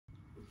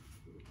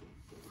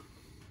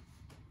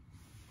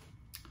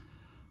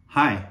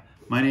Hi,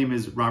 my name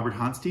is Robert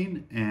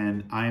Honstein,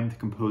 and I am the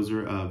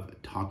composer of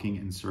Talking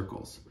in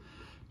Circles.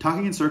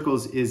 Talking in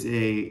Circles is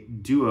a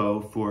duo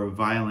for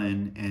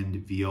violin and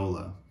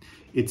viola.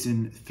 It's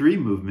in 3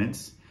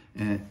 movements,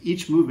 and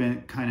each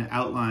movement kind of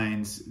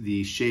outlines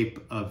the shape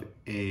of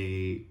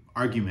an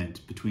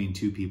argument between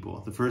 2 people.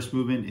 The first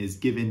movement is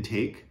give and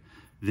take,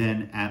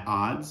 then at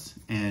odds,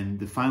 and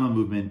the final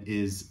movement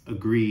is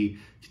agree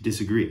to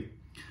disagree.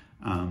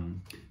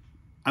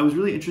 I was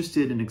really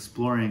interested in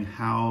exploring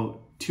how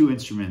 2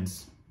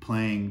 instruments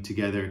playing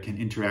together can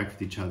interact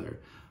with each other.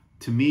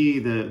 To me,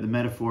 the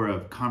metaphor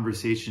of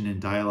conversation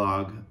and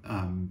dialogue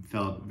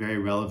felt very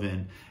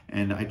relevant,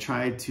 and I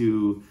tried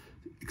to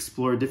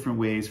explore different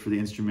ways for the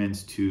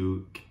instruments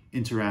to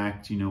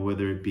interact,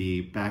 whether it be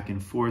back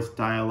and forth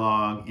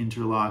dialogue,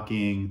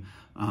 interlocking,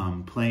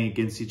 playing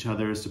against each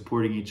other,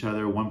 supporting each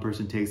other. One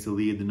person takes the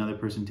lead, another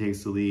person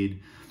takes the lead.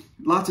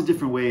 Lots of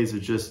different ways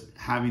of just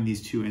having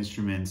these 2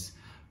 instruments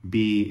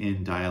be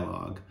in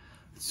dialogue.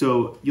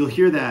 So you'll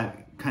hear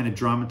that kind of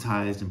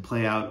dramatized and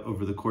play out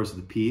over the course of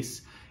the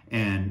piece,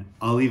 and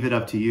I'll leave it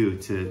up to you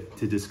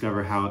to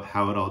discover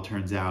how it all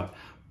turns out.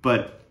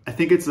 But I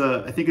think it's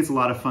a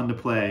lot of fun to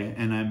play,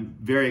 and I'm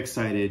very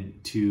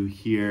excited to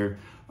hear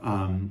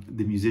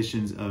the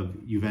musicians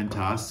of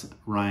Juventus,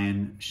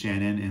 Ryan,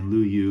 Shannon, and Lu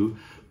Yu,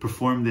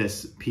 perform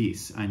this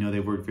piece. I know they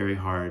worked very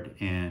hard,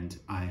 and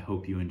I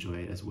hope you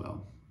enjoy it as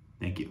well.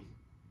 Thank you.